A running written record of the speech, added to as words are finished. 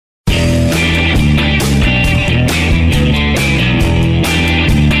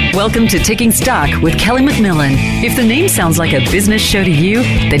Welcome to Taking Stock with Kelly McMillan. If the name sounds like a business show to you,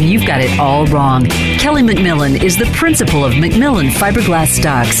 then you've got it all wrong. Kelly McMillan is the principal of McMillan Fiberglass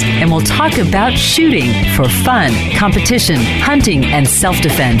Stocks, and we'll talk about shooting for fun, competition, hunting, and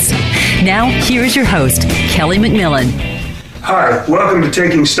self-defense. Now, here is your host, Kelly McMillan. Hi, welcome to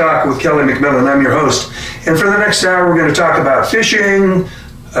Taking Stock with Kelly McMillan. I'm your host. And for the next hour, we're going to talk about fishing,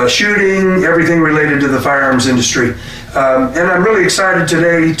 shooting, everything related to the firearms industry. And I'm really excited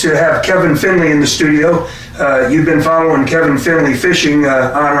today to have Kevin Finley in the studio. You've been following Kevin Finley Fishing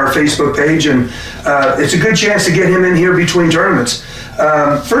on our Facebook page, and it's a good chance to get him in here between tournaments.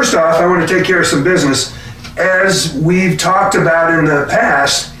 First off, I want to take care of some business. As we've talked about in the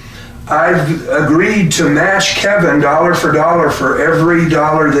past, I've agreed to match Kevin dollar for every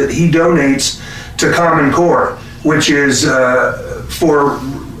dollar that he donates to Common Core, which is for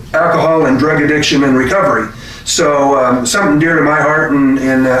alcohol and drug addiction and recovery. So something dear to my heart, and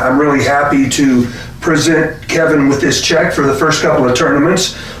I'm really happy to present Kevin with this check for the first couple of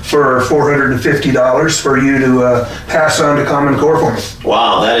tournaments for $450 for you to pass on to Common Core for me.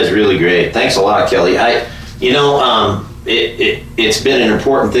 Wow, that is really great. Thanks a lot, Kelly. It's been an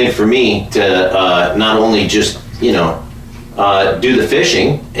important thing for me to not only just, do the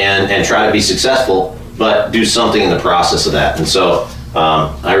fishing and try to be successful, but do something in the process of that. And so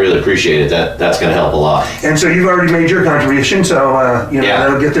I really appreciate it. That's going to help a lot. And so you've already made your contribution, so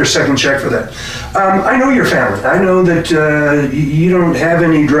they'll get their second check for that. I know your family. I know that you don't have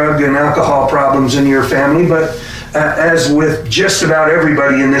any drug and alcohol problems in your family, but as with just about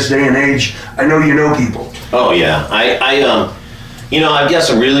everybody in this day and age, I know you know people. Oh yeah, I've got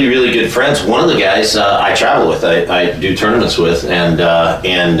some really, really good friends. One of the guys I travel with, I do tournaments with, and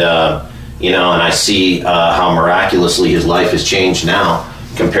I see how miraculously his life has changed now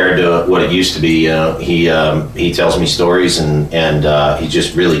compared to what it used to be. He tells me stories, and he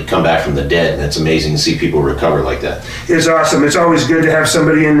just really come back from the dead, and it's amazing to see people recover like that. It's awesome. It's always good to have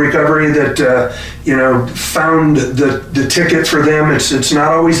somebody in recovery that found the ticket for them. It's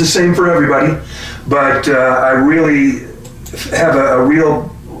not always the same for everybody, but I really have a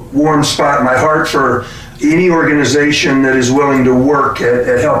real warm spot in my heart for any organization that is willing to work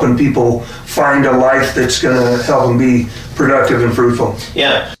at helping people find a life that's going to help them be productive and fruitful.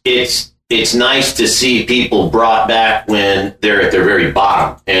 Yeah, it's nice to see people brought back when they're at their very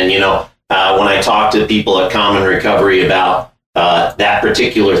bottom. And, when I talk to people at Common Recovery about that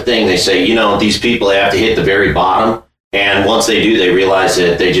particular thing, they say, these people have to hit the very bottom. And once they do, they realize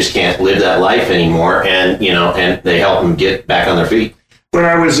that they just can't live that life anymore. And, and they help them get back on their feet. When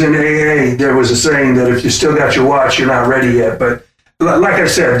I was in AA, there was a saying that if you still got your watch, you're not ready yet. But like I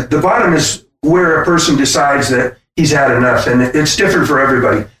said, the bottom is where a person decides that he's had enough, and it's different for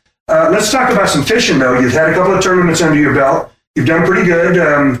everybody. Let's talk about some fishing, though. You've had a couple of tournaments under your belt. You've done pretty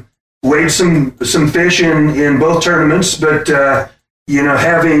good. Weighed some fish in both tournaments, but,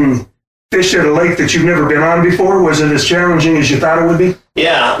 having fished at a lake that you've never been on before, was it as challenging as you thought it would be?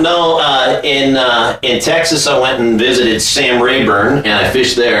 Yeah, no, in Texas, I went and visited Sam Rayburn, and I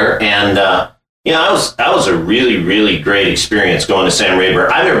fished there, and, that was a really, really great experience going to Sam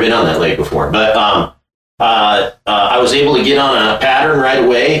Rayburn. I've never been on that lake before, but I was able to get on a pattern right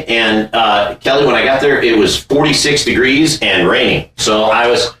away, and, Kelly, when I got there, it was 46 degrees and raining, so I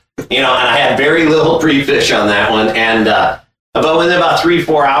was, and I had very little pre-fish on that one, and, but within about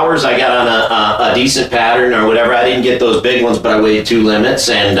 3-4 hours, I got on a decent pattern or whatever. I didn't get those big ones, but I weighed 2 limits,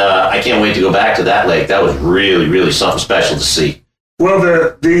 and I can't wait to go back to that lake. That was really, really something special to see. Well,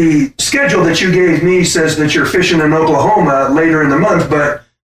 the schedule that you gave me says that you're fishing in Oklahoma later in the month, but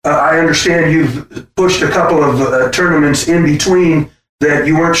I understand you've pushed a couple of tournaments in between that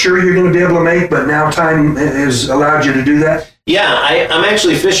you weren't sure you're going to be able to make, but now time has allowed you to do that? Yeah, I'm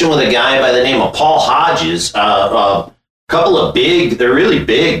actually fishing with a guy by the name of Paul Hodges. Couple of they're really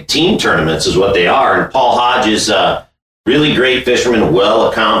big team tournaments is what they are. And Paul Hodges, really great fisherman, well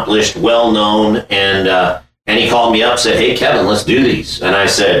accomplished, well known. And he called me up, said, "Hey, Kevin, let's do these." And I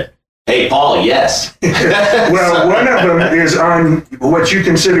said, "Hey, Paul, yes." Well, one of them is on what you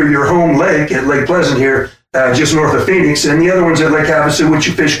consider your home lake at Lake Pleasant here, just north of Phoenix. And the other one's at Lake Havasu, which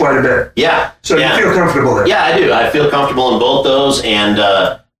you fish quite a bit. Yeah. So you feel comfortable there? Yeah, I do. I feel comfortable in both those. And,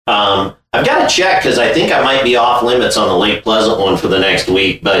 I've got to check because I think I might be off limits on the Lake Pleasant one for the next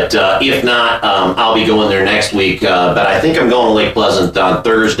week. But if not, I'll be going there next week. But I think I'm going to Lake Pleasant on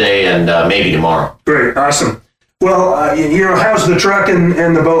Thursday and maybe tomorrow. Great. Awesome. Well, how's the truck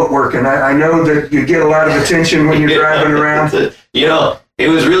and the boat working? I know that you get a lot of attention when you're driving around. It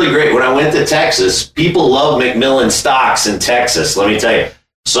was really great. When I went to Texas, people love McMillan stocks in Texas, let me tell you.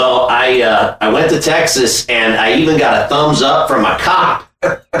 So I went to Texas, and I even got a thumbs up from a cop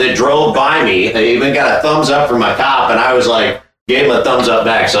that drove by me. They even got a thumbs up from a cop, and I was like, gave him a thumbs up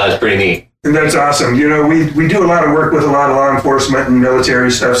back, so that was pretty neat. And that's awesome. You know, we do a lot of work with a lot of law enforcement and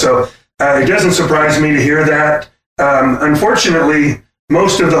military stuff, so it doesn't surprise me to hear that. Unfortunately,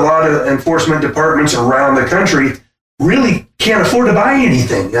 most of the law enforcement departments around the country really can't afford to buy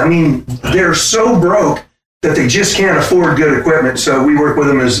anything. I mean, they're so broke that they just can't afford good equipment, so we work with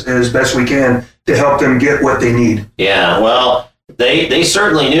them as best we can to help them get what they need. Yeah, well, they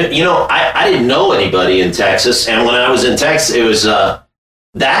certainly knew. You know, I didn't know anybody in Texas, and when I was in Texas, it was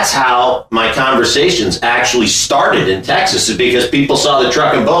that's how my conversations actually started in Texas, is because people saw the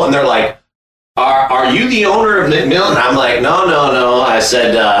truck and boat, and they're like, Are you the owner of McMillan? I'm like, no. I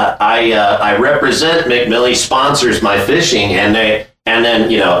said, I represent McMillan. He sponsors my fishing, and then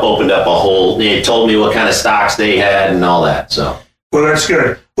opened up a whole. They told me what kind of stocks they had and all that. So, well, that's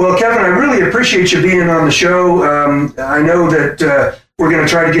good. Well, Kevin, I really appreciate you being on the show. I know that we're going to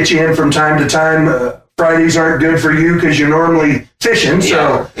try to get you in from time to time. Fridays aren't good for you because you're normally fishing.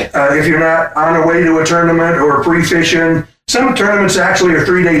 So if you're not on the way to a tournament or pre-fishing, some tournaments actually are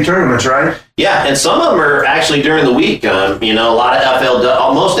 3-day tournaments, right? Yeah, and some of them are actually during the week. A lot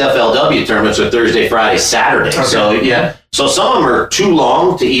of most FLW tournaments are Thursday, Friday, Saturday. Okay. So some of them are too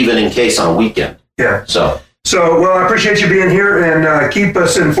long to even encase on a weekend. Yeah. So well, I appreciate you being here, and keep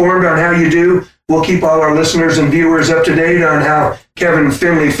us informed on how you do. We'll keep all our listeners and viewers up to date on how Kevin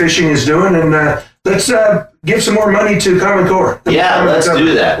Finley Fishing is doing, and let's give some more money to Common Core. Yeah, let's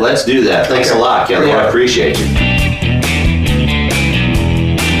do that. Thanks a lot, Kelly. Yeah. I appreciate you.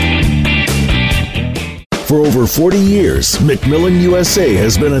 For over 40 years, McMillan USA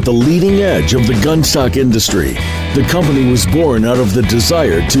has been at the leading edge of the gunstock industry. The company was born out of the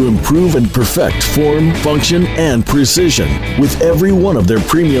desire to improve and perfect form, function, and precision with every one of their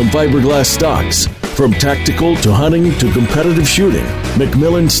premium fiberglass stocks. From tactical to hunting to competitive shooting,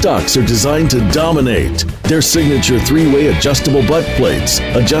 McMillan stocks are designed to dominate. Their signature 3-way adjustable butt plates,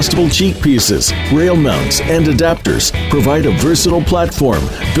 adjustable cheek pieces, rail mounts, and adapters provide a versatile platform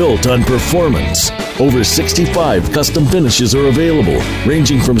built on performance. Over 65 custom finishes are available,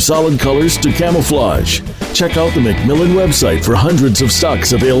 ranging from solid colors to camouflage. Check out the McMillan website for hundreds of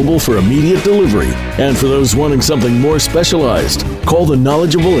stocks available for immediate delivery. And for those wanting something more specialized, call the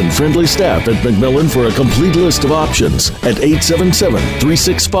knowledgeable and friendly staff at McMillan for a complete list of options at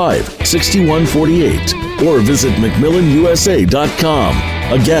 877-365-6148 or visit McMillanUSA.com.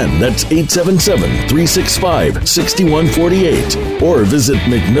 Again, that's 877-365-6148 or visit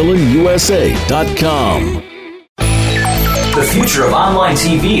McMillanUSA.com. The future of online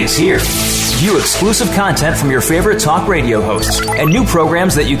TV is here. View exclusive content from your favorite talk radio hosts and new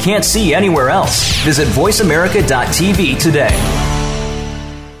programs that you can't see anywhere else. Visit VoiceAmerica.tv today.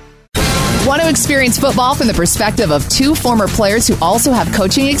 Want to experience football from the perspective of two former players who also have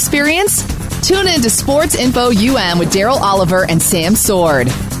coaching experience? Tune in to Sports Info UM with Daryl Oliver and Sam Sword.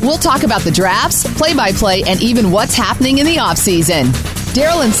 We'll talk about the drafts, play-by-play, and even what's happening in the offseason.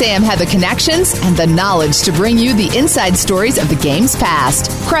 Daryl and Sam have the connections and the knowledge to bring you the inside stories of the game's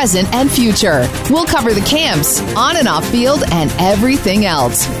past, present, and future. We'll cover the camps, on and off field, and everything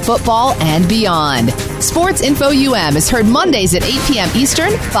else, football and beyond. Sports Info UM is heard Mondays at 8 p.m.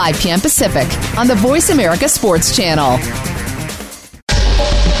 Eastern, 5 p.m. Pacific on the Voice America Sports Channel.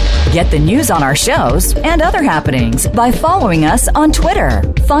 Get the news on our shows and other happenings by following us on Twitter.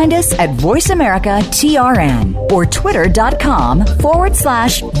 Find us at VoiceAmericaTRN or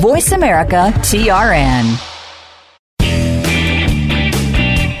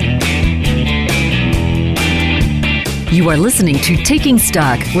You are listening to Taking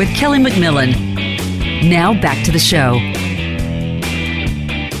Stock with Kelly McMillan. Now back to the show.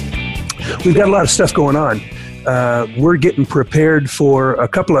 We've got a lot of stuff going on. We're getting prepared for a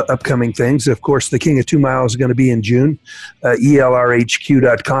couple of upcoming things. Of course, the King of 2 Miles is going to be in June.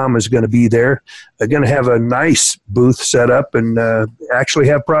 ELRHQ.com is going to be there. They're going to have a nice booth set up and actually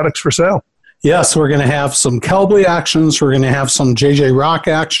have products for sale. Yes, we're going to have some Kelby actions. We're going to have some JJ Rock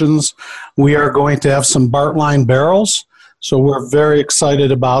actions. We are going to have some Bartline barrels. So we're very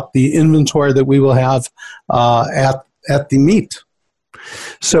excited about the inventory that we will have at the meet.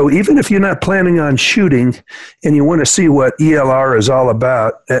 So even if you're not planning on shooting and you want to see what ELR is all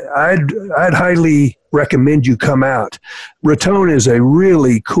about, I'd highly recommend you come out. Raton is a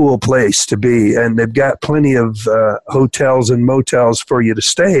really cool place to be, and they've got plenty of hotels and motels for you to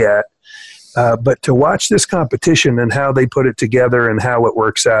stay at. But to watch this competition and how they put it together and how it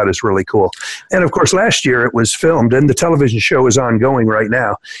works out is really cool. And, of course, last year it was filmed, and the television show is ongoing right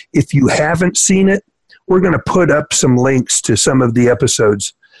now. If you haven't seen it, we're going to put up some links to some of the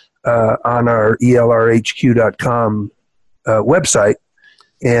episodes on our ELRHQ.com website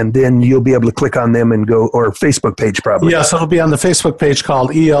and then you'll be able to click on them and go, or Facebook page probably. Yes, it'll be on the Facebook page called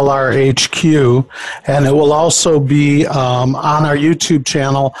ELRHQ, and it will also be on our YouTube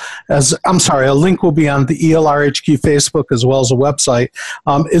channel. A link will be on the ELRHQ Facebook as well as a website.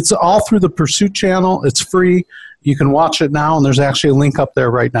 It's all through the Pursuit channel. It's free. You can watch it now, and there's actually a link up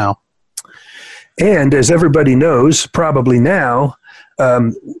there right now. And as everybody knows, probably now,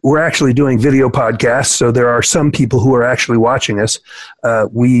 we're actually doing video podcasts, so there are some people who are actually watching us.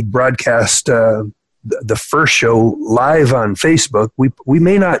 We broadcast the first show live on Facebook. We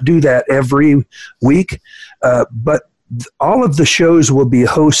may not do that every week, but all of the shows will be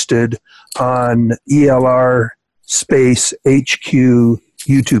hosted on ELR Space HQ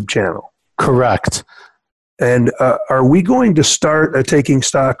YouTube channel. Correct. And are we going to start Taking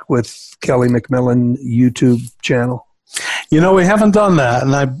Stock with Kelly McMillan YouTube channel? We haven't done that,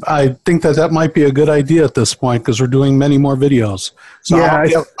 and I think that might be a good idea at this point because we're doing many more videos. So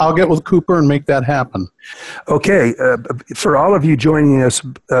yeah, I'll get with Cooper and make that happen. Okay. For all of you joining us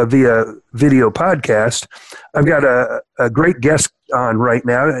via video podcast, I've got a great guest on right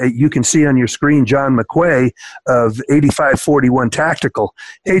now. You can see on your screen John McQuay of 8541 Tactical.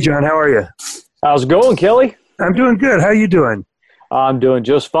 Hey, John, how are you? How's it going, Kelly? I'm doing good. How are you doing? I'm doing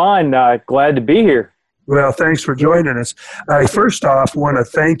just fine. Glad to be here. Well, thanks for joining us. I first off want to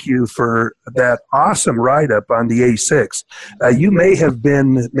thank you for that awesome write-up on the A6. You may have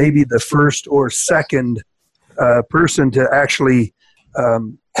been maybe the first or second person to actually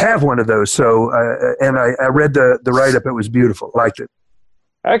have one of those. So, and I read the write-up. It was beautiful. Liked it.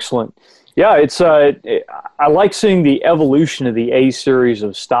 Excellent. Yeah, it's I like seeing the evolution of the A series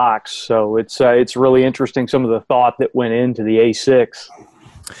of stocks. So it's really interesting, some of the thought that went into the A6.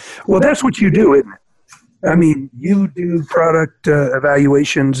 Well, that's what you do, isn't it? I mean, you do product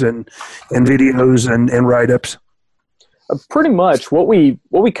evaluations and videos and write-ups. Pretty much. What we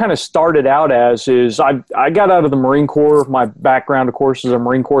kind of started out as is I got out of the Marine Corps. My background, of course, is a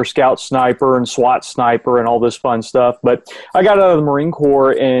Marine Corps Scout Sniper and SWAT Sniper and all this fun stuff. But I got out of the Marine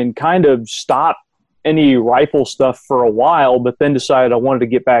Corps and kind of stopped any rifle stuff for a while, but then decided I wanted to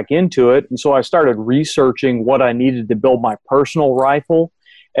get back into it. And so I started researching what I needed to build my personal rifle,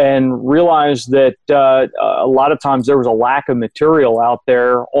 and realized that a lot of times there was a lack of material out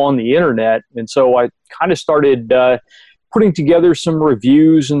there on the internet. And so I kind of started putting together some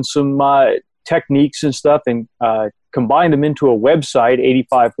reviews and some techniques and stuff, and combined them into a website,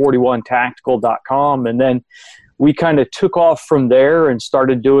 8541tactical.com. And then we kind of took off from there and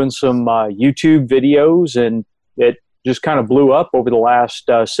started doing some YouTube videos, and it just kind of blew up over the last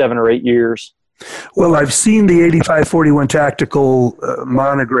 7 or 8 years. Well, I've seen the 8541 Tactical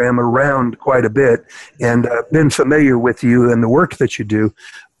monogram around quite a bit, and been familiar with you and the work that you do.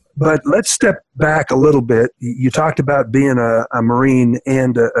 But let's step back a little bit. You talked about being a Marine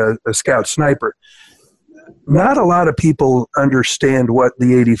and a Scout Sniper. Not a lot of people understand what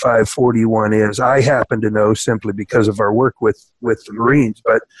the 8541 is. I happen to know simply because of our work with the Marines.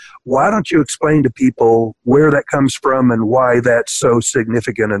 But why don't you explain to people where that comes from and why that's so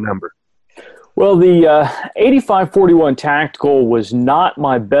significant a number? Well, the 8541 Tactical was not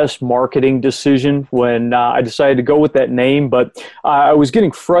my best marketing decision when I decided to go with that name, but I was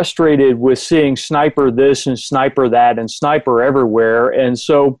getting frustrated with seeing sniper this and sniper that and sniper everywhere. And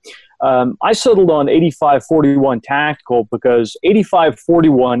so I settled on 8541 Tactical because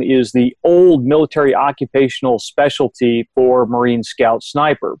 8541 is the old military occupational specialty for Marine Scout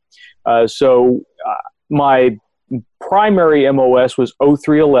Sniper. So my primary MOS was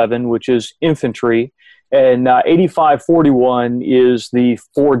 0311, which is infantry, and 8541 is the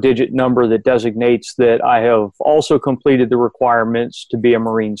 4-digit number that designates that I have also completed the requirements to be a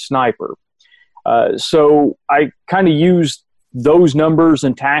Marine sniper. So I kind of used those numbers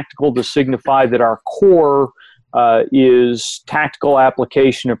and tactical to signify that our core is tactical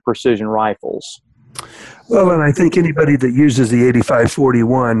application of precision rifles. Well, and I think anybody that uses the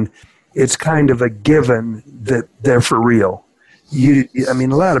 8541, it's kind of a given that they're for real. I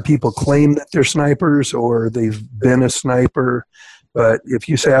mean, a lot of people claim that they're snipers or they've been a sniper, but if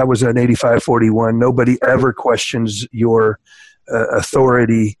you say I was an 8541, nobody ever questions your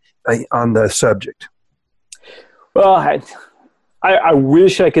authority on the subject. Well, I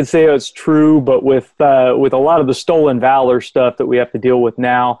wish I could say it's true, but with a lot of the stolen valor stuff that we have to deal with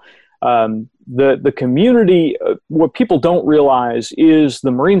now, the community, what people don't realize is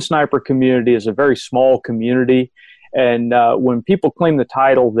the Marine sniper community is a very small community. And when people claim the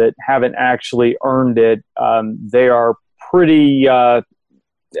title that haven't actually earned it, they are pretty,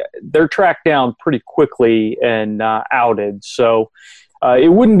 they're tracked down pretty quickly and outed. So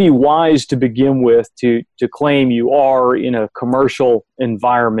it wouldn't be wise to begin with to claim you are in a commercial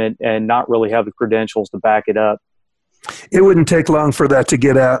environment and not really have the credentials to back it up. It wouldn't take long for that to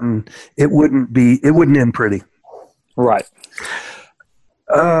get out, and it wouldn't end pretty. Right.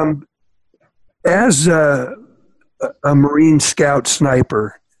 As a Marine Scout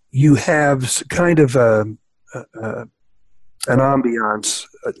sniper, you have kind of an ambiance,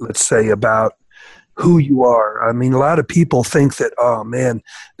 let's say, about who you are. I mean, a lot of people think that, oh man,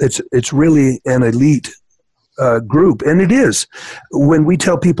 it's really an elite group, and it is. When we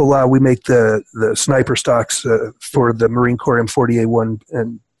tell people we make the sniper stocks for the Marine Corps M40A1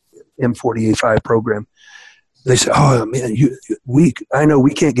 and M40A5 program, they say, oh man, I know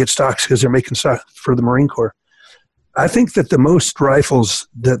we can't get stocks because they're making stocks for the Marine Corps. I think that the most rifles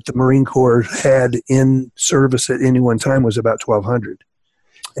that the Marine Corps had in service at any one time was about 1,200.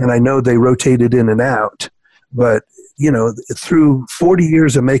 And I know they rotated in and out, but, through 40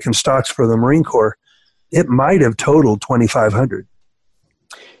 years of making stocks for the Marine Corps, it might have totaled 2,500.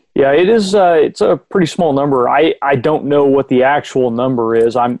 Yeah, it is. It's a pretty small number. I don't know what the actual number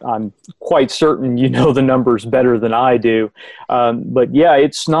is. I'm quite certain you know the numbers better than I do. But yeah,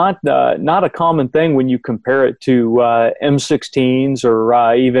 it's not a common thing when you compare it to M16s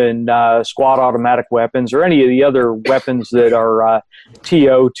or even squad automatic weapons or any of the other weapons that are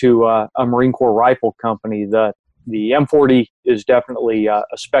TO to a Marine Corps rifle company. The M40 is definitely a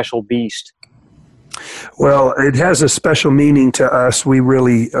special beast. Well, it has a special meaning to us. We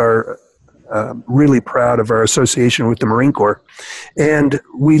really are really proud of our association with the Marine Corps. And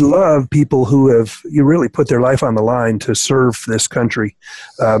we love people who have really put their life on the line to serve this country.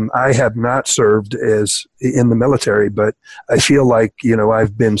 I have not served as in the military, but I feel like,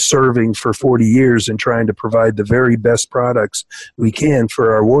 I've been serving for 40 years and trying to provide the very best products we can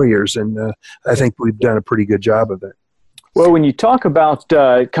for our warriors. And I think we've done a pretty good job of it. Well, when you talk about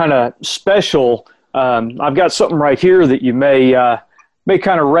kind of special, I've got something right here that you may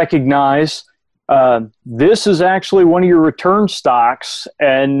kind of recognize. This is actually one of your return stocks,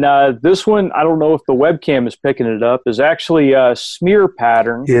 and this one, I don't know if the webcam is picking it up, is actually a smear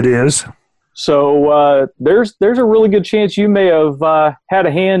pattern. It is. So there's a really good chance you may have had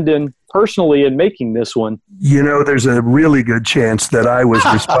a hand personally in making this one. There's a really good chance that I was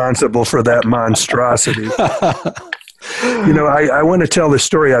responsible for that monstrosity. I want to tell this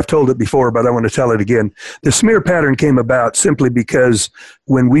story. I've told it before, but I want to tell it again. The smear pattern came about simply because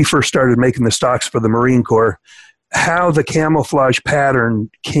when we first started making the stocks for the Marine Corps, how the camouflage pattern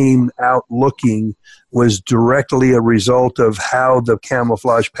came out looking was directly a result of how the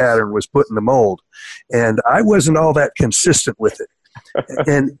camouflage pattern was put in the mold. And I wasn't all that consistent with it.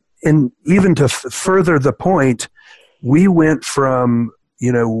 and even to further the point, we went from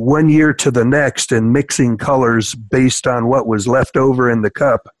 1 year to the next and mixing colors based on what was left over in the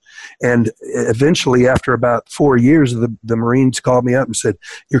cup. And eventually, after about 4 years, the Marines called me up and said,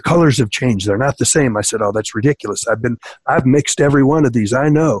 your colors have changed. They're not the same. I said, oh, that's ridiculous. I've mixed every one of these. I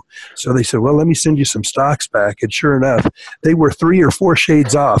know. So they said, well, let me send you some stocks back. And sure enough, they were 3 or 4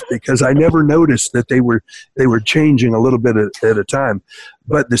 shades off because I never noticed that they were changing a little bit at a time.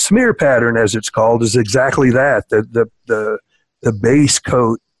 But the smear pattern, as it's called, is exactly that. The base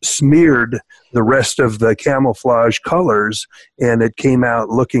coat smeared the rest of the camouflage colors, and it came out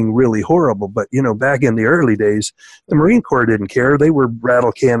looking really horrible. But, back in the early days, the Marine Corps didn't care. They were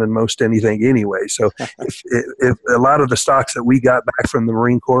rattle cannon most anything anyway. So if a lot of the stocks that we got back from the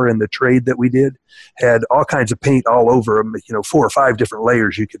Marine Corps and the trade that we did had all kinds of paint all over them, 4 or 5 different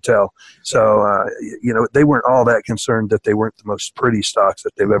layers, you could tell. So, they weren't all that concerned that they weren't the most pretty stocks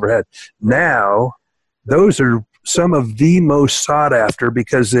that they've ever had. Now, those are some of the most sought after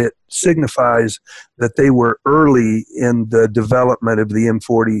because it signifies that they were early in the development of the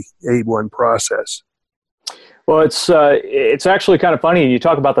M40A1 process. Well, it's actually kind of funny. You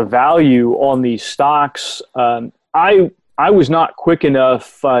talk about the value on these stocks. I was not quick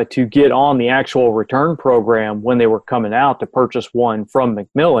enough to get on the actual return program when they were coming out to purchase one from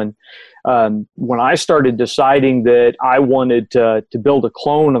McMillan. When I started deciding that I wanted to build a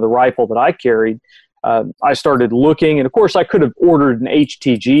clone of the rifle that I carried, I started looking, and of course I could have ordered an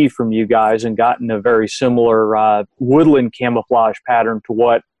HTG from you guys and gotten a very similar woodland camouflage pattern to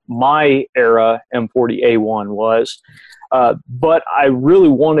what my era M40A1 was. But I really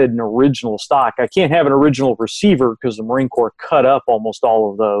wanted an original stock. I can't have an original receiver because the Marine Corps cut up almost all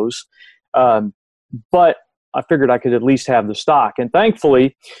of those. But I figured I could at least have the stock. And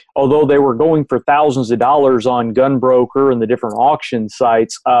thankfully, although they were going for thousands of dollars on Gunbroker and the different auction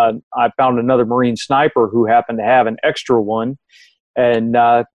sites, I found another Marine sniper who happened to have an extra one. And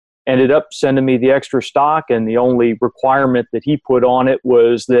ended up sending me the extra stock, and the only requirement that he put on it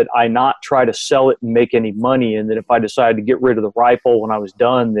was that I not try to sell it and make any money, and that if I decided to get rid of the rifle when I was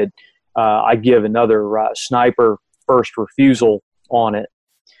done, that I give another sniper first refusal on it.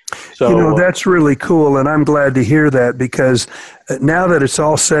 So, that's really cool, and I'm glad to hear that, because now that it's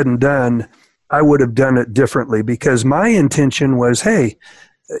all said and done, I would have done it differently, because my intention was, hey,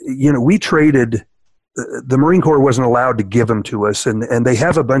 we traded. The Marine Corps wasn't allowed to give them to us, and they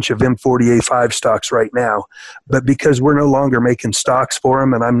have a bunch of M40A5 stocks right now, but because we're no longer making stocks for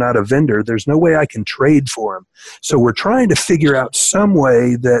them and I'm not a vendor, there's no way I can trade for them. So we're trying to figure out some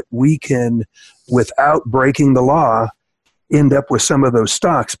way that we can, without breaking the law, end up with some of those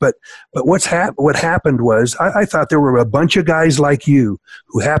stocks. But what happened was I thought there were a bunch of guys like you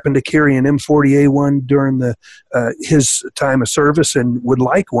who happened to carry an M40A1 during his time of service and would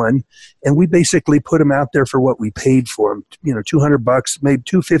like one, and we basically put them out there for what we paid for them, $200, maybe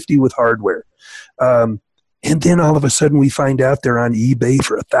 $250 with hardware. And then all of a sudden we find out they're on eBay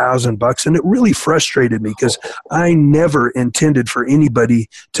for $1,000, and it really frustrated me, because I never intended for anybody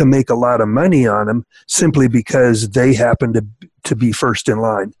to make a lot of money on them simply because they happened to be first in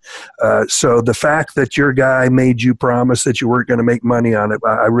line. So the fact that your guy made you promise that you weren't going to make money on it,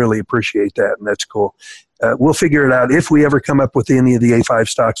 I really appreciate that, and that's cool. We'll figure it out. If we ever come up with any of the A5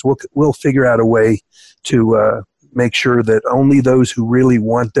 stocks, we'll figure out a way to make sure that only those who really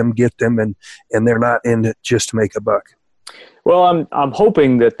want them get them, and they're not in it just to make a buck. Well, I'm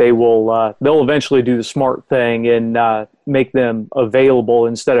hoping that they'll eventually do the smart thing and make them available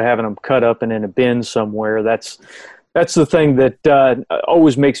instead of having them cut up and in a bin somewhere. That's the thing that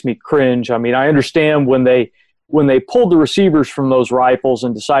always makes me cringe. I mean, I understand when they pulled the receivers from those rifles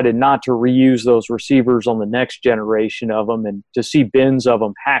and decided not to reuse those receivers on the next generation of them, and to see bins of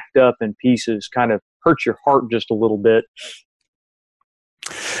them hacked up in pieces kind of hurts your heart just a little bit.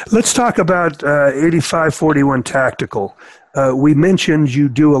 Let's talk about 8541 Tactical. We mentioned you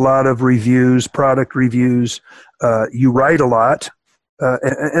do a lot of reviews, product reviews. You write a lot,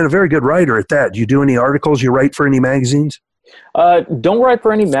 and a very good writer at that. Do you do any articles? You write for any magazines? Don't write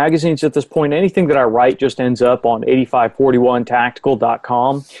for any magazines at this point. Anything that I write just ends up on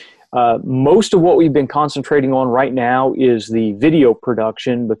 8541tactical.com. Most of what we've been concentrating on right now is the video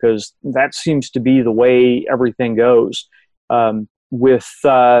production, because that seems to be the way everything goes. With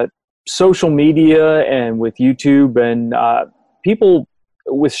social media and with YouTube and people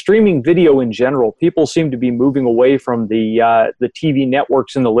with streaming video in general, people seem to be moving away from the TV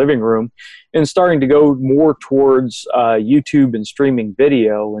networks in the living room and starting to go more towards YouTube and streaming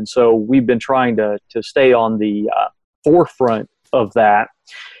video. And so we've been trying to stay on the forefront of that.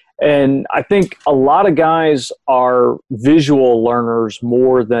 And I think a lot of guys are visual learners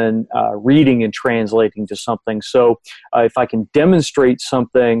more than reading and translating to something. So if I can demonstrate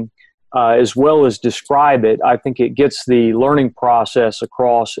something as well as describe it, I think it gets the learning process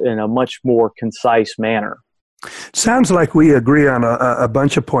across in a much more concise manner. Sounds like we agree on a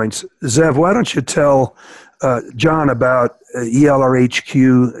bunch of points. Zev, why don't you tell John about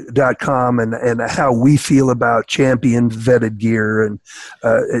ELRHQ.com and how we feel about champion vetted gear, and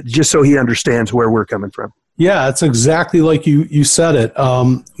just so he understands where we're coming from. Yeah, it's exactly like you said it.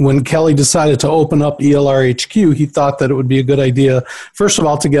 When Kelly decided to open up ELRHQ, he thought that it would be a good idea, first of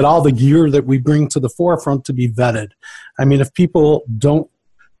all, to get all the gear that we bring to the forefront to be vetted. I mean, if people don't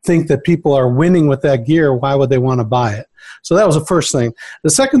think that people are winning with that gear, why would they want to buy it? So that was the first thing.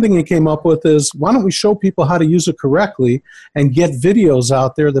 The second thing he came up with is, why don't we show people how to use it correctly and get videos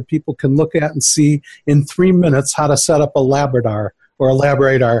out there that people can look at and see in 3 minutes how to set up a Labradar or a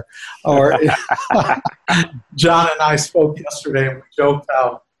Labradar. Or John and I spoke yesterday and we joked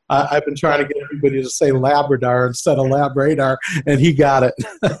how I've been trying to get everybody to say Labradar instead of Labradar, and he got it.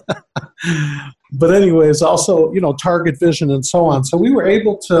 But anyways, also, target vision and so on. So we were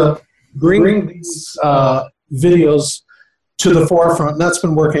able to bring these videos to the forefront, and that's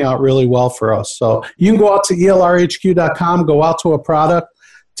been working out really well for us. So you can go out to ELRHQ.com, go out to a product,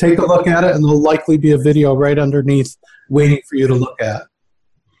 take a look at it, and there'll likely be a video right underneath waiting for you to look at.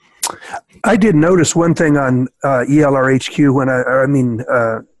 I did notice one thing on ELRHQ when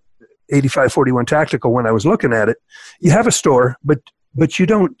 8541 Tactical, when I was looking at it. You have a store, but you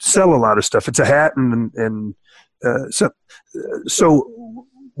don't sell a lot of stuff. It's a hat and so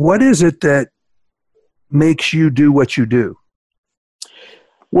what is it that makes you do what you do?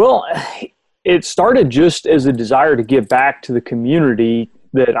 Well, it started just as a desire to give back to the community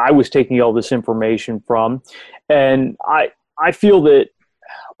that I was taking all this information from. And I feel that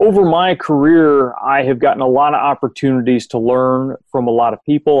over my career, I have gotten a lot of opportunities to learn from a lot of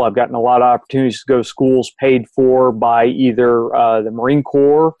people. I've gotten a lot of opportunities to go to schools paid for by either the Marine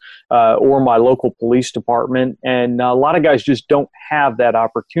Corps or my local police department. And a lot of guys just don't have that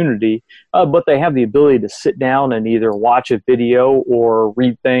opportunity, but they have the ability to sit down and either watch a video or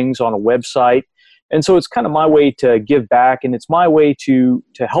read things on a website. And so it's kind of my way to give back, and it's my way to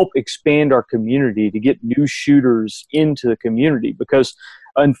help expand our community, to get new shooters into the community, because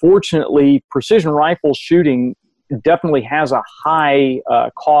unfortunately, precision rifle shooting definitely has a high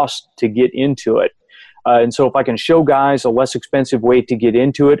cost to get into it. And so if I can show guys a less expensive way to get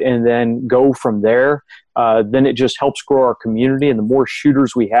into it and then go from there, then it just helps grow our community. And the more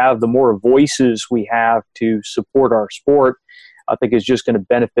shooters we have, the more voices we have to support our sport, I think is just going to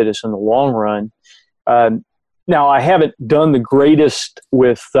benefit us in the long run. Now, I haven't done the greatest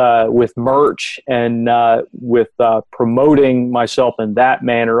with merch and with promoting myself in that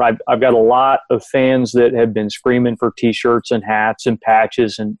manner. I've got a lot of fans that have been screaming for T-shirts and hats and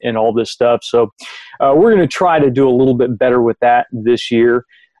patches and all this stuff. So we're going to try to do a little bit better with that this year.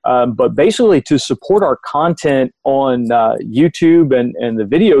 But basically, to support our content on YouTube and the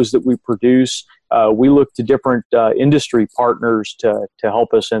videos that we produce, we look to different industry partners to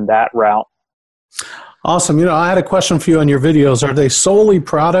help us in that route. Awesome. I had a question for you on your videos. Are they solely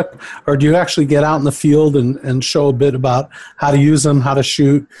product, or do you actually get out in the field and show a bit about how to use them, how to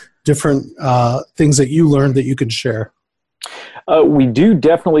shoot, different things that you learned that you can share? We do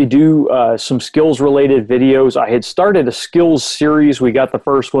definitely do some skills-related videos. I had started a skills series. We got the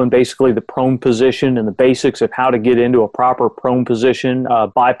first one, basically the prone position and the basics of how to get into a proper prone position,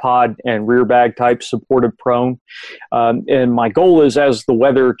 bipod and rear bag type supported prone. And my goal is, as the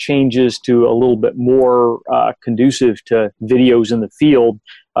weather changes to a little bit more conducive to videos in the field,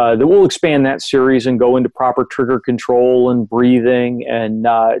 that we'll expand that series and go into proper trigger control and breathing and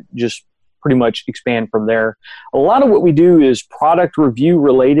just pretty much expand from there. A lot of what we do is product review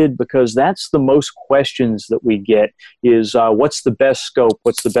related, because that's the most questions that we get is what's the best scope,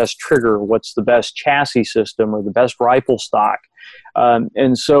 what's the best trigger, what's the best chassis system, or the best rifle stock.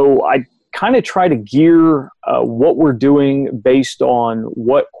 And so I kind of try to gear what we're doing based on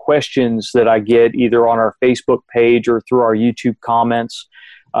what questions that I get either on our Facebook page or through our YouTube comments,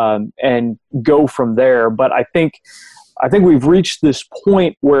 and go from there. But I think we've reached this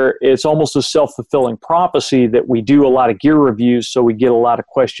point where it's almost a self-fulfilling prophecy that we do a lot of gear reviews, so we get a lot of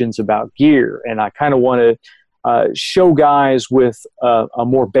questions about gear. And I kind of want to show guys with a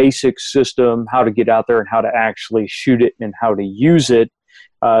more basic system how to get out there and how to actually shoot it and how to use it,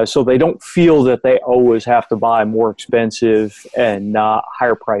 so they don't feel that they always have to buy more expensive and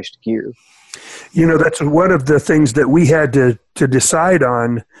higher-priced gear. That's one of the things that we had to decide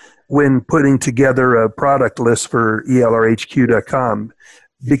on when putting together a product list for ELRHQ.com,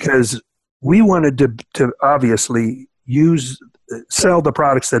 because we wanted to obviously sell the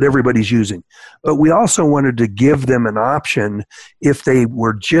products that everybody's using, but we also wanted to give them an option if they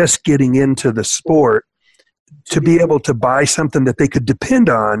were just getting into the sport to be able to buy something that they could depend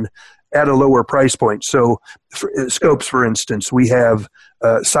on at a lower price point. So scopes, for instance, we have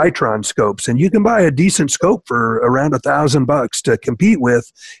Citron scopes, and you can buy a decent scope for around $1,000 to compete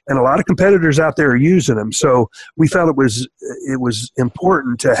with, and a lot of competitors out there are using them. So we felt it was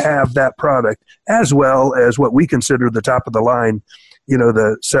important to have that product, as well as what we consider the top of the line,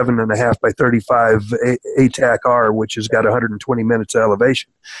 the 7.5 by 35 ATAC R, which has got 120 minutes of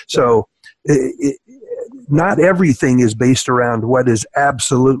elevation. So not everything is based around what is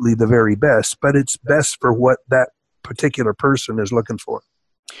absolutely the very best, but it's best for what that particular person is looking for.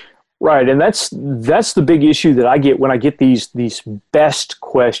 Right, and that's the big issue that I get when I get these best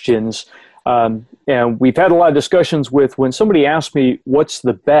questions. And we've had a lot of discussions with when somebody asks me, what's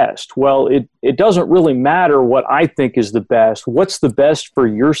the best? Well, it doesn't really matter what I think is the best. What's the best for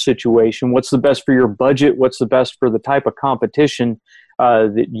your situation? What's the best for your budget? What's the best for the type of competition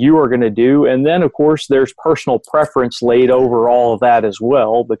that you are going to do? And then, of course, there's personal preference laid over all of that as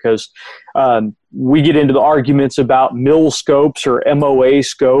well, because we get into the arguments about mil scopes or MOA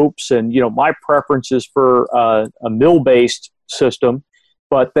scopes. And, my preference is for a mil-based system,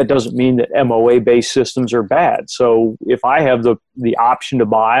 but that doesn't mean that MOA-based systems are bad. So if I have the option to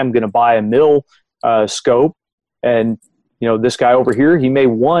buy, I'm going to buy a mil scope. And, this guy over here, he may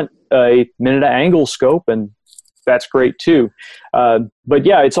want a minute angle scope, and that's great too. But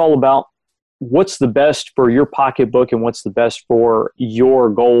yeah, it's all about what's the best for your pocketbook and what's the best for your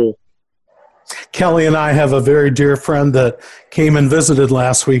goal. Kelly and I have a very dear friend that came and visited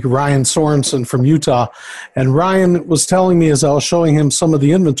last week, Ryan Sorensen from Utah. And Ryan was telling me as I was showing him some of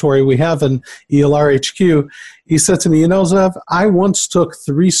the inventory we have in ELR HQ, he said to me, Zev, I once took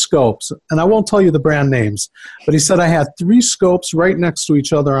 3 scopes, and I won't tell you the brand names, but he said I had 3 scopes right next to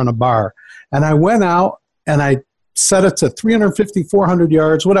each other on a bar. And I went out and I set it to 350, 400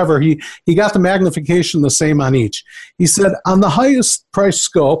 yards, whatever. He got the magnification the same on each. He said on the highest price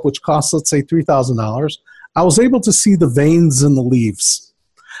scope, which costs, let's say, $3,000, I was able to see the veins in the leaves.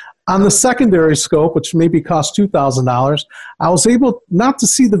 On the secondary scope, which maybe cost $2,000, I was able not to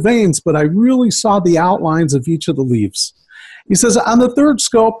see the veins, but I really saw the outlines of each of the leaves. He says on the third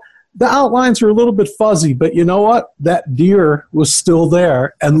scope, the outlines are a little bit fuzzy, but you know what? That deer was still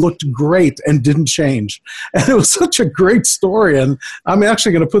there and looked great and didn't change. And it was such a great story, and I'm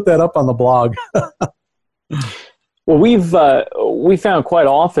actually going to put that up on the blog. Well, we found quite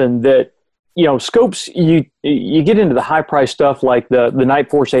often that, scopes, you get into the high price stuff like the Night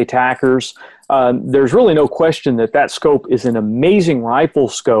Force Attackers. There's really no question that scope is an amazing rifle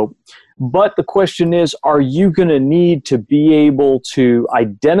scope. But the question is, are you going to need to be able to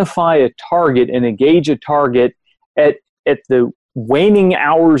identify a target and engage a target at the waning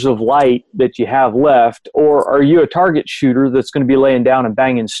hours of light that you have left, or are you a target shooter that's going to be laying down and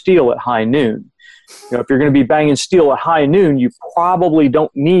banging steel at high noon? If you're going to be banging steel at high noon, you probably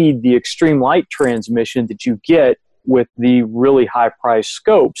don't need the extreme light transmission that you get with the really high-priced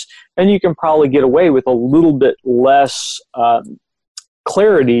scopes, and you can probably get away with a little bit less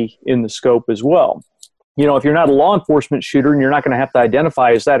clarity in the scope as well. If you're not a law enforcement shooter and you're not going to have to identify,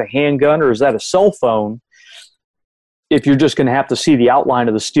 is that a handgun or is that a cell phone? If you're just going to have to see the outline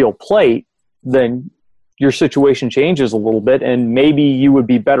of the steel plate, then your situation changes a little bit, and maybe you would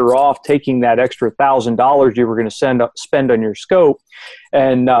be better off taking that extra $1,000 you were going to spend on your scope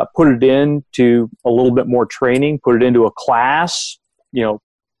and put it into a little bit more training, put it into a class,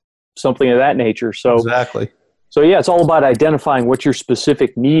 something of that nature. So exactly. So, yeah, it's all about identifying what your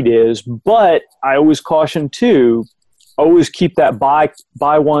specific need is. But I always caution, too, always keep that buy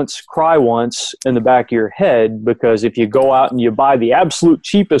once, cry once in the back of your head, because if you go out and you buy the absolute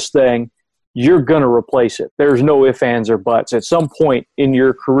cheapest thing, you're going to replace it. There's no ifs, ands, or buts. At some point in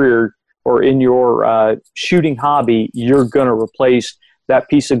your career or in your shooting hobby, you're going to replace that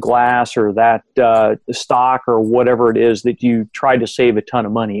piece of glass or that stock or whatever it is that you tried to save a ton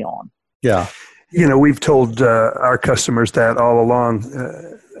of money on. Yeah. We've told our customers that all along.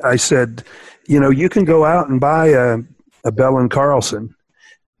 I said, you can go out and buy a Bell & Carlson,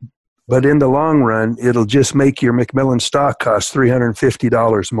 but in the long run, it'll just make your McMillan stock cost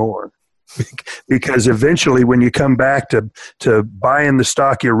 $350 more. Because eventually when you come back to buying the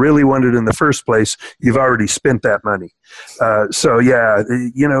stock you really wanted in the first place, you've already spent that money.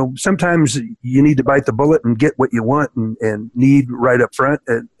 Sometimes you need to bite the bullet and get what you want and need right up front.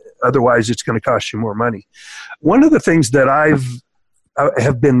 Otherwise, it's going to cost you more money. One of the things that I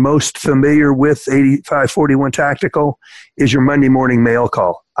have been most familiar with 8541 Tactical is your Monday morning mail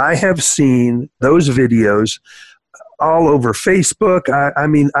call. I have seen those videos all over Facebook.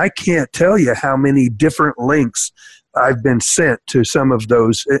 I can't tell you how many different links I've been sent to some of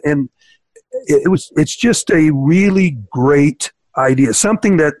those. And it's just a really great idea,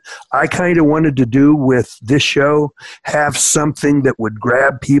 something that I kind of wanted to do with this show, have something that would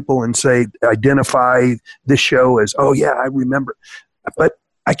grab people and say, identify this show as, oh yeah, I remember, but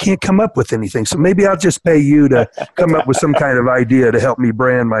I can't come up with anything. So maybe I'll just pay you to come up with some kind of idea to help me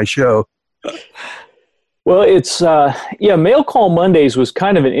brand my show. Well, it's, Mail Call Mondays was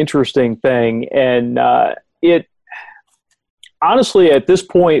kind of an interesting thing. And honestly, at this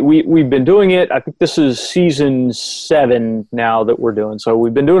point, we've been doing it. I think this is season 7 now that we're doing. So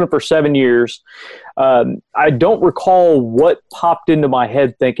we've been doing it for 7 years. I don't recall what popped into my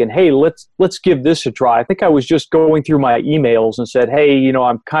head thinking, hey, let's give this a try. I think I was just going through my emails and said, hey,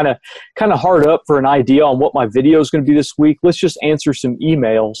 I'm kind of hard up for an idea on what my video is going to be this week. Let's just answer some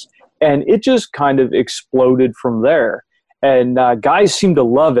emails. And it just kind of exploded from there. And guys seem to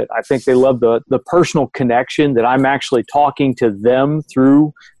love it. I think they love the personal connection that I'm actually talking to them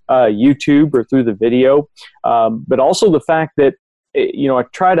through YouTube or through the video. But also the fact that, I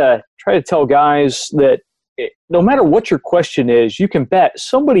try to tell guys that no matter what your question is, you can bet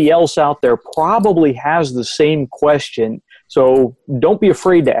somebody else out there probably has the same question. So don't be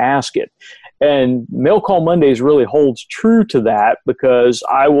afraid to ask it. And Mail Call Mondays really holds true to that, because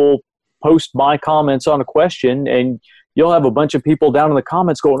I will post my comments on a question and you'll have a bunch of people down in the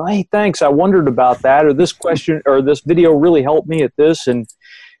comments going, hey, thanks, I wondered about that, or this question or this video really helped me at this. And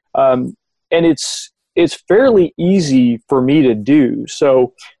it's it's fairly easy for me to do.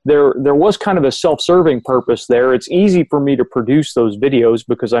 So there was kind of a self-serving purpose there. It's easy for me to produce those videos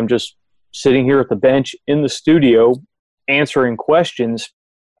because I'm just sitting here at the bench in the studio answering questions.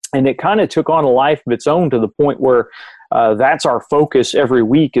 And it kind of took on a life of its own to the point where that's our focus every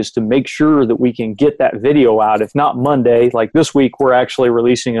week, is to make sure that we can get that video out. If not Monday, like this week, we're actually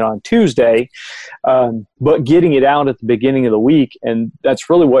releasing it on Tuesday, but getting it out at the beginning of the week. And that's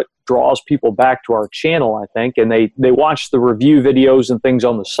really what draws people back to our channel, I think. And they watch the review videos and things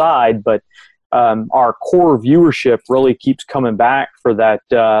on the side, but our core viewership really keeps coming back for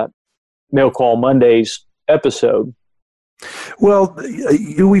that Mail Call Mondays episode. Well,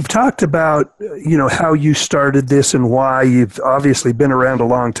 we've talked about, how you started this and why. You've obviously been around a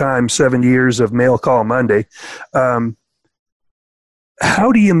long time, 7 years of Mail Call Monday. How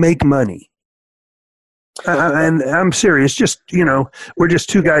do you make money? And I'm serious, just, we're just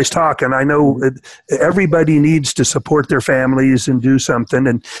two guys talking. I know everybody needs to support their families and do something,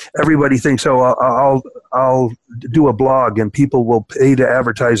 and everybody thinks, I'll do a blog and people will pay to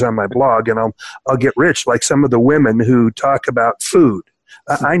advertise on my blog and I'll get rich, like some of the women who talk about food.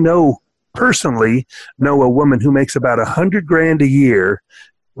 I personally know a woman who makes about $100,000 a year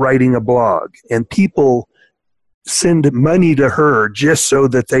writing a blog, and people send money to her just so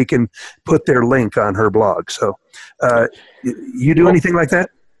that they can put their link on her blog. So you do anything like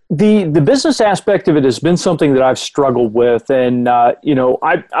that? The business aspect of it has been something that I've struggled with. And, I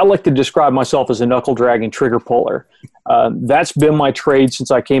like to describe myself as a knuckle dragging trigger puller. That's been my trade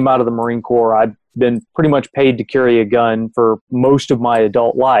since I came out of the Marine Corps. I've been pretty much paid to carry a gun for most of my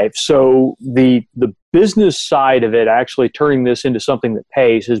adult life. So the business side of it, actually turning this into something that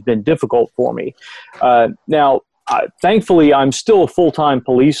pays, has been difficult for me. Now, thankfully, I'm still a full-time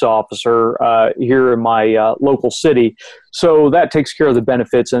police officer here in my local city, so that takes care of the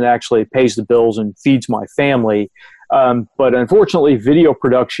benefits and actually pays the bills and feeds my family. But unfortunately, video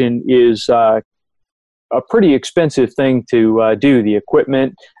production is a pretty expensive thing to do, the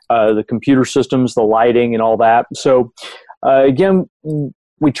equipment, the computer systems, the lighting, and all that. So again,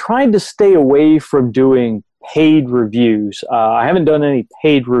 we tried to stay away from doing paid reviews. I haven't done any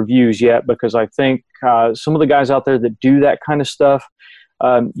paid reviews yet because I think some of the guys out there that do that kind of stuff,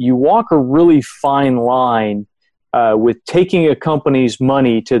 you walk a really fine line with taking a company's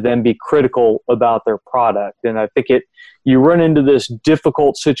money to then be critical about their product. And I think you run into this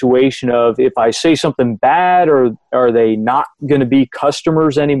difficult situation of, if I say something bad, or are they not going to be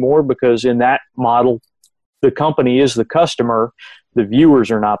customers anymore? Because in that model, the company is the customer, the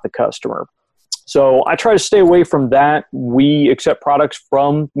viewers are not the customer. So I try to stay away from that. We accept products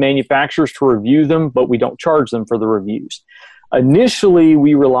from manufacturers to review them, but we don't charge them for the reviews. Initially,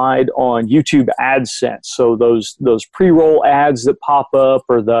 we relied on YouTube AdSense. So those pre-roll ads that pop up,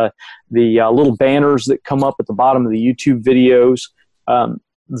 or the little banners that come up at the bottom of the YouTube videos,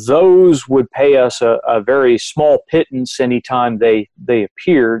 those would pay us a very small pittance anytime they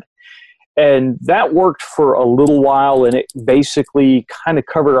appeared. And that worked for a little while, and it basically kind of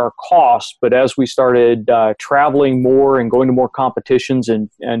covered our costs. But as we started traveling more and going to more competitions and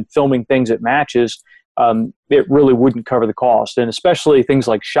filming things at matches, it really wouldn't cover the cost. And especially things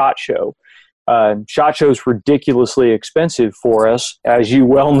like SHOT Show. SHOT Show is ridiculously expensive for us, as you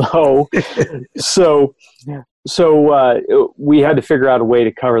well know. So we had to figure out a way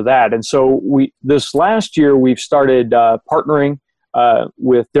to cover that. And so this last year, we've started partnering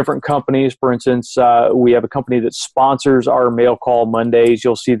with different companies. For instance, we have a company that sponsors our Mail Call Mondays.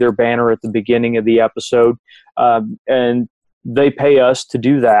 You'll see their banner at the beginning of the episode, and they pay us to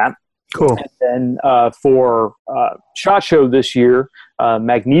do that. Cool. And then for SHOT Show this year,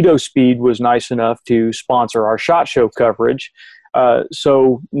 Magneto Speed was nice enough to sponsor our SHOT Show coverage.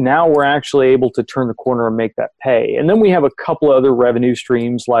 So now we're actually able to turn the corner and make that pay. And then we have a couple other revenue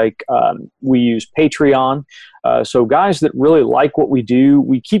streams, like we use Patreon. So guys that really like what we do,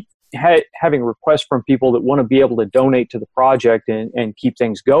 we keep having requests from people that want to be able to donate to the project and keep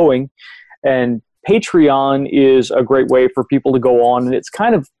things going. And Patreon is a great way for people to go on, and it's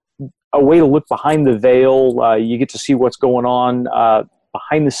kind of a way to look behind the veil. You get to see what's going on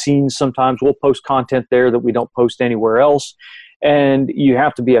behind the scenes. Sometimes we'll post content there that we don't post anywhere else. And you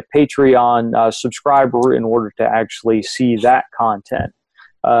have to be a Patreon subscriber in order to actually see that content.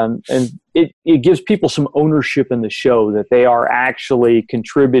 And it gives people some ownership in the show, that they are actually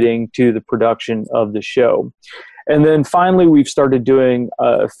contributing to the production of the show. And then finally, we've started doing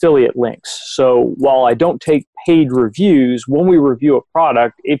affiliate links. So while I don't take paid reviews, when we review a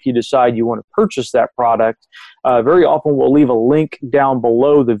product, if you decide you want to purchase that product, very often we'll leave a link down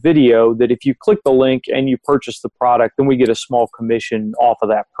below the video that if you click the link and you purchase the product, then we get a small commission off of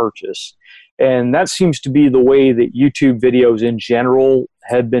that purchase. And that seems to be the way that YouTube videos in general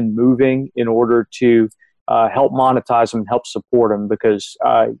have been moving in order to help monetize them, help support them, because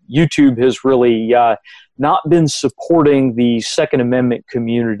YouTube has really not been supporting the Second Amendment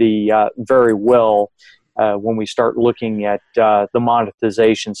community very well when we start looking at the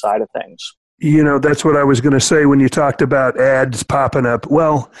monetization side of things. You know, that's what I was going to say when you talked about ads popping up.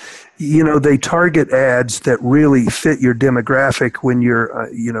 Well, you know, they target ads that really fit your demographic when you're,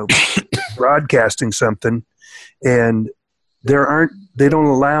 broadcasting something, and they don't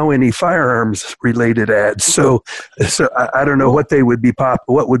allow any firearms related ads. So I don't know what would be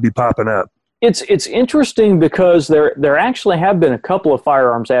popping up. It's interesting because there actually have been a couple of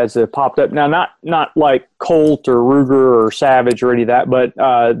firearms ads that have popped up. Now, not like Colt or Ruger or Savage or any of that, but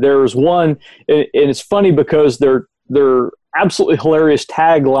there's one, and it's funny because their absolutely hilarious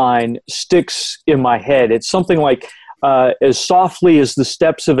tagline sticks in my head. It's something like, as softly as the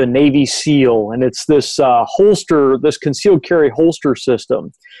steps of a Navy SEAL, and it's this holster, this concealed carry holster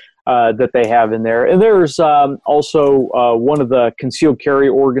system that they have in there. And there's also one of the concealed carry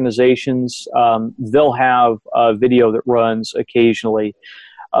organizations. They'll have a video that runs occasionally.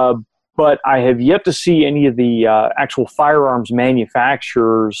 But I have yet to see any of the actual firearms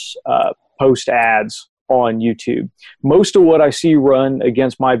manufacturers post ads on YouTube. Most of what I see run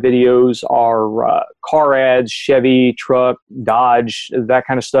against my videos are car ads, Chevy, truck, Dodge, that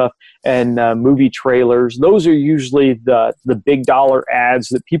kind of stuff, and movie trailers. Those are usually the big dollar ads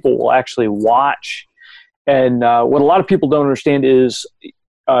that people will actually watch. And what a lot of people don't understand is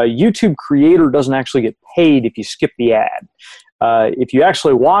a YouTube creator doesn't actually get paid if you skip the ad. If you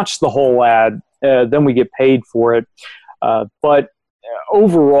actually watch the whole ad, then we get paid for it. But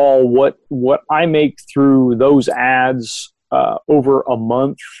overall, what I make through those ads over a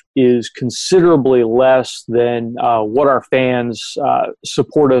month is considerably less than what our fans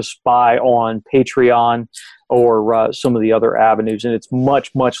support us by on Patreon or some of the other avenues, and it's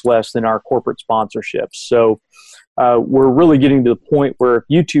much, much less than our corporate sponsorships. So we're really getting to the point where if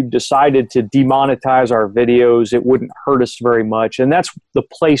YouTube decided to demonetize our videos, it wouldn't hurt us very much, and that's the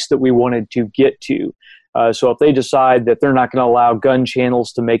place that we wanted to get to. So if they decide that they're not going to allow gun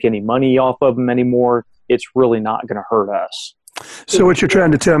channels to make any money off of them anymore, it's really not going to hurt us. So what you're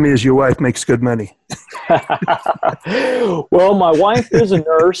trying to tell me is your wife makes good money. Well, my wife is a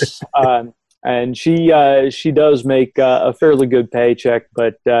nurse, and she does make a fairly good paycheck,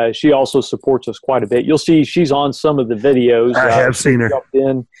 but she also supports us quite a bit. You'll see she's on some of the videos. I have seen her.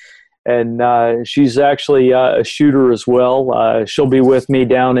 And she's actually a shooter as well. She'll be with me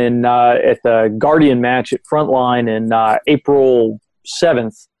down in at the Guardian match at Frontline in April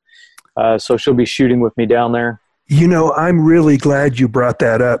 7th. So she'll be shooting with me down there. You know, I'm really glad you brought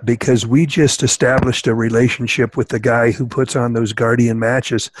that up because we just established a relationship with the guy who puts on those Guardian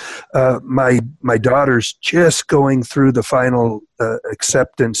matches. My daughter's just going through the final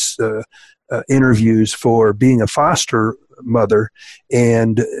acceptance interviews for being a foster mother,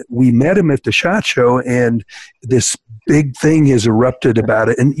 and we met him at the SHOT Show, and this big thing has erupted about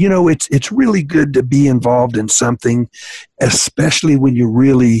it. And you know, it's really good to be involved in something, especially when you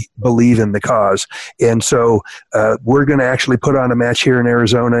really believe in the cause. And so we're going to actually put on a match here in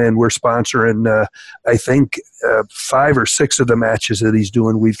Arizona, and we're sponsoring I think 5 or 6 of the matches that he's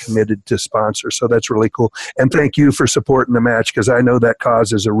doing we've committed to sponsor. So that's really cool. And thank you for supporting the match, because I know that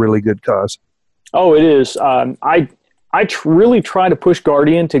cause is a really good cause. Oh, it is. I really try to push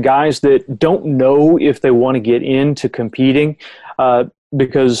Guardian to guys that don't know if they want to get into competing,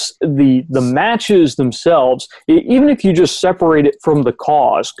 because the matches themselves, even if you just separate it from the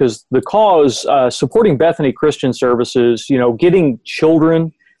cause, because the cause, supporting Bethany Christian Services, you know, getting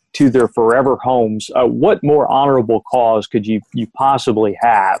children to their forever homes, what more honorable cause could you possibly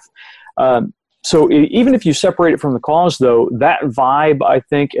have? So even if you separate it from the cause, though, that vibe, I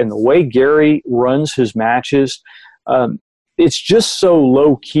think, and the way Gary runs his matches, it's just so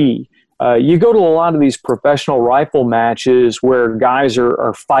low key. You go to a lot of these professional rifle matches where guys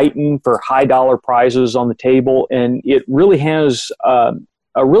are fighting for high dollar prizes on the table, and it really has a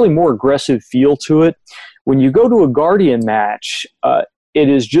really more aggressive feel to it. When you go to a Guardian match, it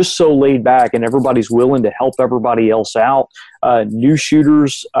is just so laid back, and everybody's willing to help everybody else out. New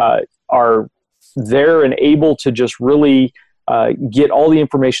shooters are there and able to just really get all the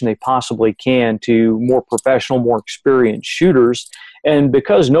information they possibly can to more professional, more experienced shooters. And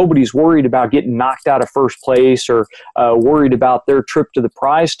because nobody's worried about getting knocked out of first place or worried about their trip to the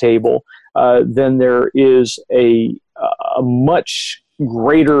prize table, then there is a much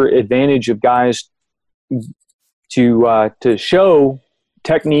greater advantage of guys to show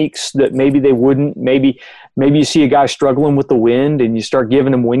techniques that maybe they wouldn't. Maybe maybe you see a guy struggling with the wind and you start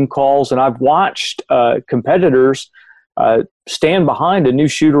giving him wind calls. And I've watched competitors stand behind a new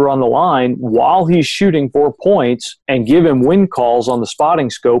shooter on the line while he's shooting 4 points and give him wind calls on the spotting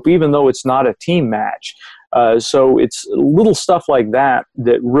scope, even though it's not a team match. So it's little stuff like that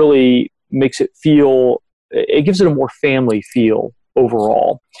that really makes it gives it a more family feel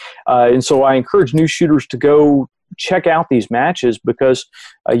overall. And so I encourage new shooters to go check out these matches because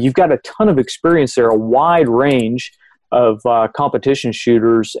you've got a ton of experience there, a wide range of competition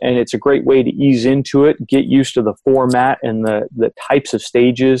shooters, and it's a great way to ease into it, get used to the format and the types of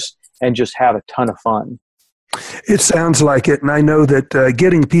stages, and just have a ton of fun. It sounds like it, and I know that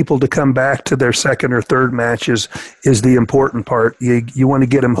getting people to come back to their second or third matches is the important part. You want to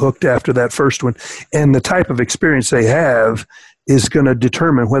get them hooked after that first one, and the type of experience they have is going to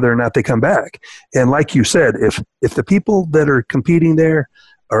determine whether or not they come back. And like you said, if the people that are competing there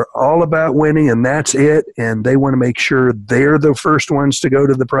are all about winning and that's it, and they want to make sure they're the first ones to go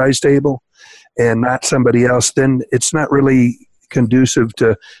to the prize table and not somebody else, then it's not really conducive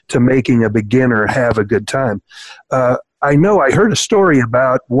to making a beginner have a good time. I know I heard a story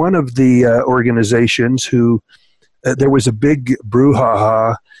about one of the organizations who there was a big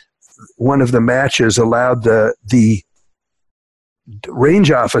brouhaha. One of the matches allowed the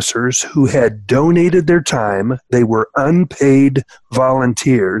range officers who had donated their time, they were unpaid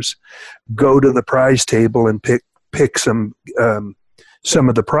volunteers, go to the prize table and pick some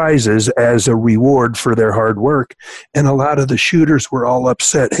of the prizes as a reward for their hard work. And a lot of the shooters were all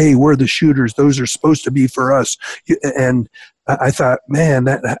upset. Hey, we're the shooters. Those are supposed to be for us. And I thought, man,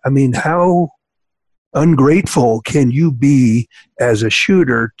 how ungrateful can you be as a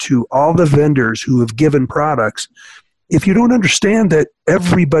shooter to all the vendors who have given products if you don't understand that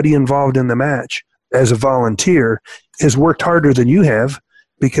everybody involved in the match as a volunteer has worked harder than you have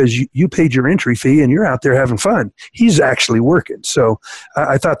because you paid your entry fee and you're out there having fun. He's actually working. So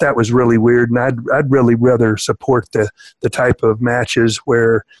I thought that was really weird, and I'd really rather support the type of matches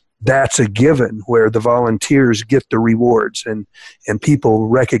where that's a given, where the volunteers get the rewards and people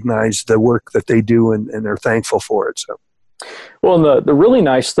recognize the work that they do and are thankful for it. So. Well, the really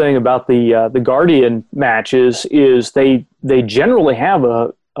nice thing about the Guardian matches is they generally have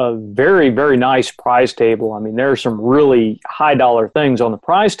a very, very nice prize table. I mean, there are some really high dollar things on the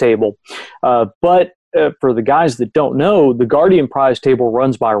prize table, but for the guys that don't know, the Guardian prize table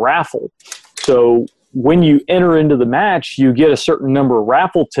runs by raffle. So when you enter into the match, you get a certain number of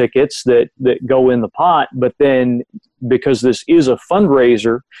raffle tickets that go in the pot, but then because this is a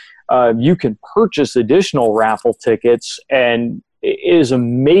fundraiser, you can purchase additional raffle tickets, and it is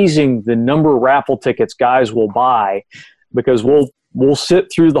amazing the number of raffle tickets guys will buy because we'll sit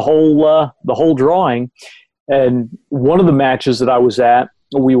through the whole drawing. And one of the matches that I was at,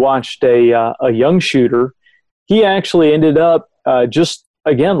 we watched a young shooter. He actually ended up just,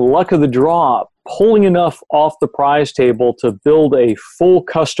 again, luck of the draw, pulling enough off the prize table to build a full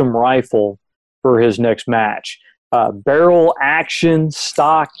custom rifle for his next match. Barrel, action,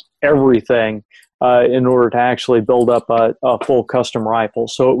 stock, everything in order to actually build up a full custom rifle.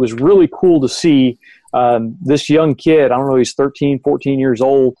 So it was really cool to see this young kid, I don't know, he's 13, 14 years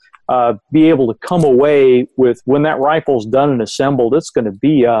old, be able to come away with, when that rifle's done and assembled, it's going to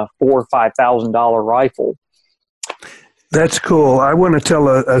be a $4,000 or $5,000 rifle. That's cool. I want to tell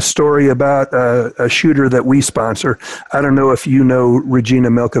a story about a shooter that we sponsor. I don't know if you know Regina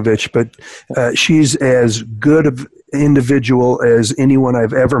Milkovich, but she's as good of individual as anyone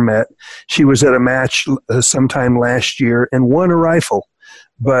I've ever met. She was at a match sometime last year and won a rifle,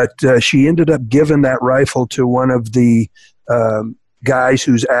 but she ended up giving that rifle to one of the guys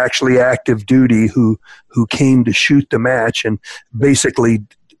who's actually active duty who came to shoot the match and basically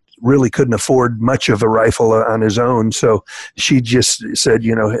really couldn't afford much of a rifle on his own. So she just said,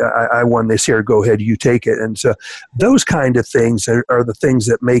 I won this here, go ahead, you take it. And so those kind of things are the things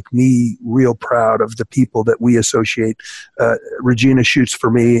that make me real proud of the people that we associate. Regina shoots for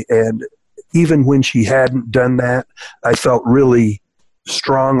me, and even when she hadn't done that, I felt really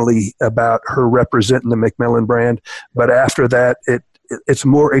strongly about her representing the McMillan brand. But after that, it's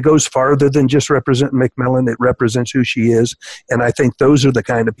more, it goes farther than just representing McMillan. It represents who she is. And I think those are the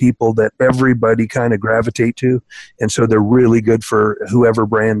kind of people that everybody kind of gravitate to. And so they're really good for whoever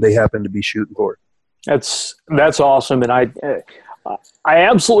brand they happen to be shooting for. That's awesome. And I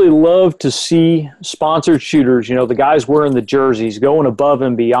absolutely love to see sponsored shooters, the guys wearing the jerseys, going above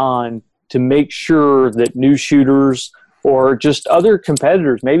and beyond to make sure that new shooters or just other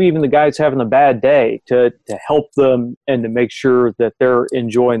competitors, maybe even the guys having a bad day, to help them and to make sure that they're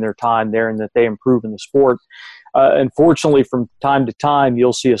enjoying their time there and that they improve in the sport. Unfortunately, from time to time,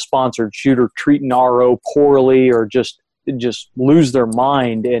 you'll see a sponsored shooter treat an RO poorly or just lose their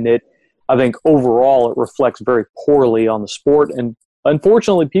mind, and I think overall it reflects very poorly on the sport. And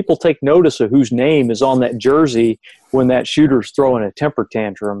unfortunately, people take notice of whose name is on that jersey when that shooter's throwing a temper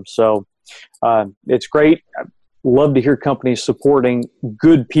tantrum. So it's great. I love to hear companies supporting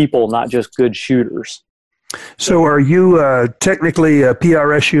good people, not just good shooters. So are you technically a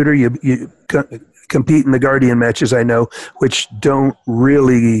PRS shooter? You compete in the Guardian matches, I know, which don't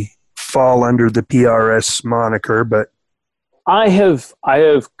really fall under the PRS moniker, but I have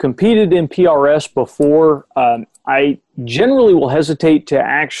competed in PRS before. I generally will hesitate to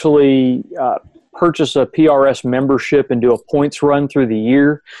actually purchase a PRS membership and do a points run through the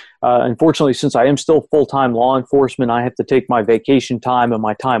year. Unfortunately, since I am still full-time law enforcement, I have to take my vacation time and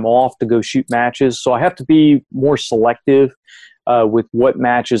my time off to go shoot matches. So I have to be more selective with what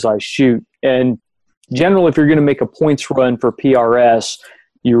matches I shoot. And generally, if you're going to make a points run for PRS,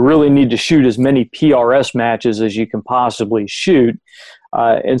 you really need to shoot as many PRS matches as you can possibly shoot.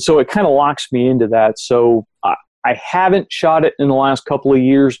 And so it kind of locks me into that. So I haven't shot it in the last couple of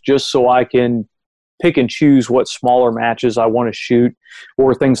years just so I can pick and choose what smaller matches I want to shoot,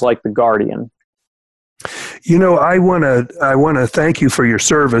 or things like the Guardian. You know, I want to thank you for your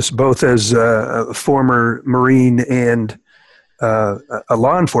service, both as a former Marine and a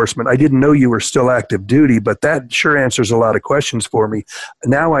law enforcement. I didn't know you were still active duty, but that sure answers a lot of questions for me.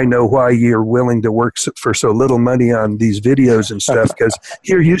 Now I know why you're willing to work for so little money on these videos and stuff, because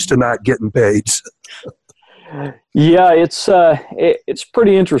you're used to not getting paid. Yeah, it's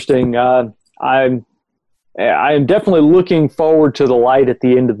pretty interesting. I am definitely looking forward to the light at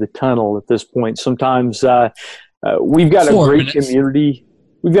the end of the tunnel at this point. Sometimes we've got a great community.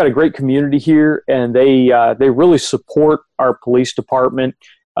 We've got a great community here, and they really support our police department.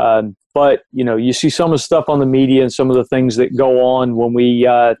 But you see some of the stuff on the media and some of the things that go on when we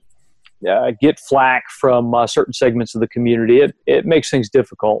get flack from certain segments of the community. It makes things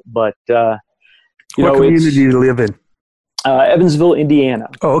difficult. But what community do you live in? Evansville, Indiana.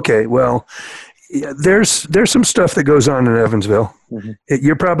 Oh, okay. Well, yeah, there's some stuff that goes on in Evansville. Mm-hmm.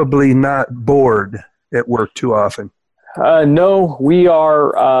 You're probably not bored at work too often. No, we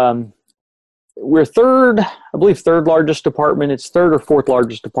are. We're third largest department. It's third or fourth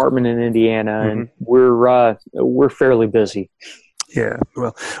largest department in Indiana, and we're fairly busy. Yeah.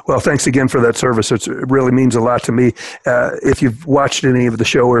 Well, thanks again for that service. It really means a lot to me. If you've watched any of the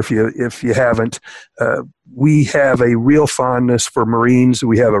show, or if you haven't, we have a real fondness for Marines.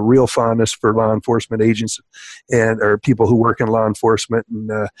 We have a real fondness for law enforcement agents or people who work in law enforcement.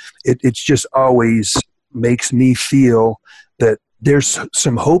 And it's just always makes me feel that there's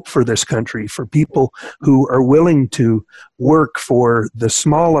some hope for this country, for people who are willing to work for the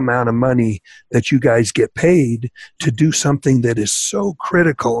small amount of money that you guys get paid to do something that is so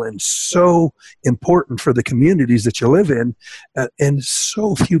critical and so important for the communities that you live in. And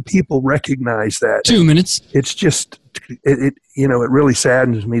so few people recognize that. 2 minutes. It's just, it really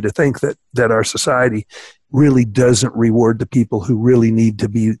saddens me to think that our society really doesn't reward the people who really need to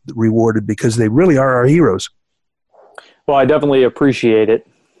be rewarded, because they really are our heroes. Well, I definitely appreciate it.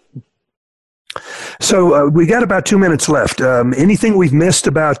 So we got about 2 minutes left. Anything we've missed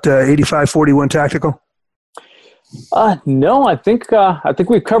about 8541 Tactical? No, I think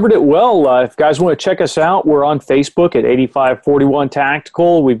we've covered it well. If guys want to check us out, we're on Facebook at 8541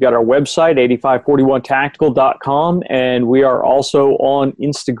 Tactical. We've got our website, 8541tactical.com, and we are also on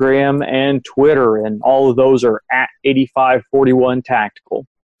Instagram and Twitter, and all of those are at 8541 Tactical.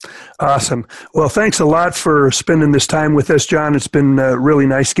 Awesome. Well, thanks a lot for spending this time with us, John. It's been really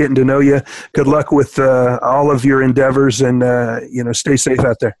nice getting to know you. Good luck with all of your endeavors, and stay safe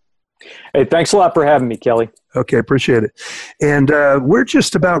out there. Hey, thanks a lot for having me, Kelly. Okay, appreciate it. And we're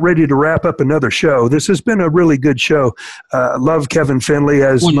just about ready to wrap up another show. This has been a really good show. Love Kevin Finley,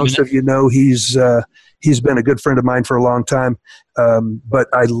 as most of you know. He's been a good friend of mine for a long time. But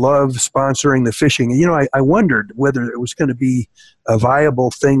I love sponsoring the fishing. I wondered whether it was going to be a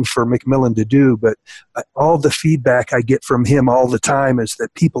viable thing for McMillan to do, but all the feedback I get from him all the time is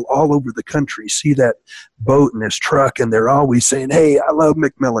that people all over the country see that boat in his truck, and they're always saying, "Hey, I love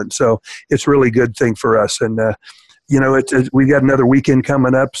McMillan." So it's a really good thing for us. And we've got another weekend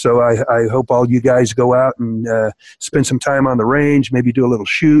coming up, so I hope all you guys go out and spend some time on the range, maybe do a little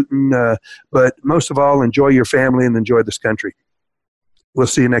shooting, but most of all, enjoy your family and enjoy this country. We'll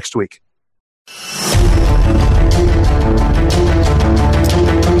see you next week.